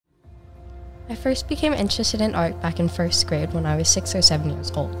I first became interested in art back in first grade when I was 6 or 7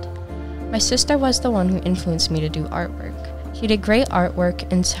 years old. My sister was the one who influenced me to do artwork. She did great artwork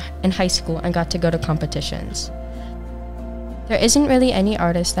in high school and got to go to competitions. There isn't really any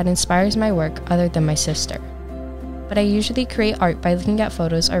artist that inspires my work other than my sister. But I usually create art by looking at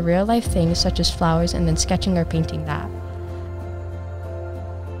photos or real-life things such as flowers and then sketching or painting that.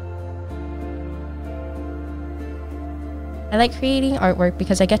 I like creating artwork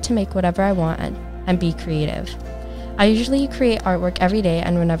because I get to make whatever I want and be creative. I usually create artwork every day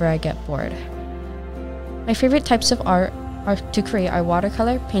and whenever I get bored. My favorite types of art to create are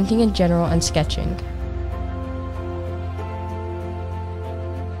watercolor, painting in general, and sketching.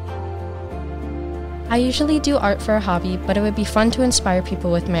 I usually do art for a hobby, but it would be fun to inspire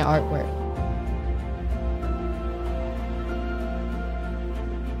people with my artwork.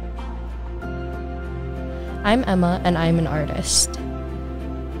 I'm Emma, and I'm an artist.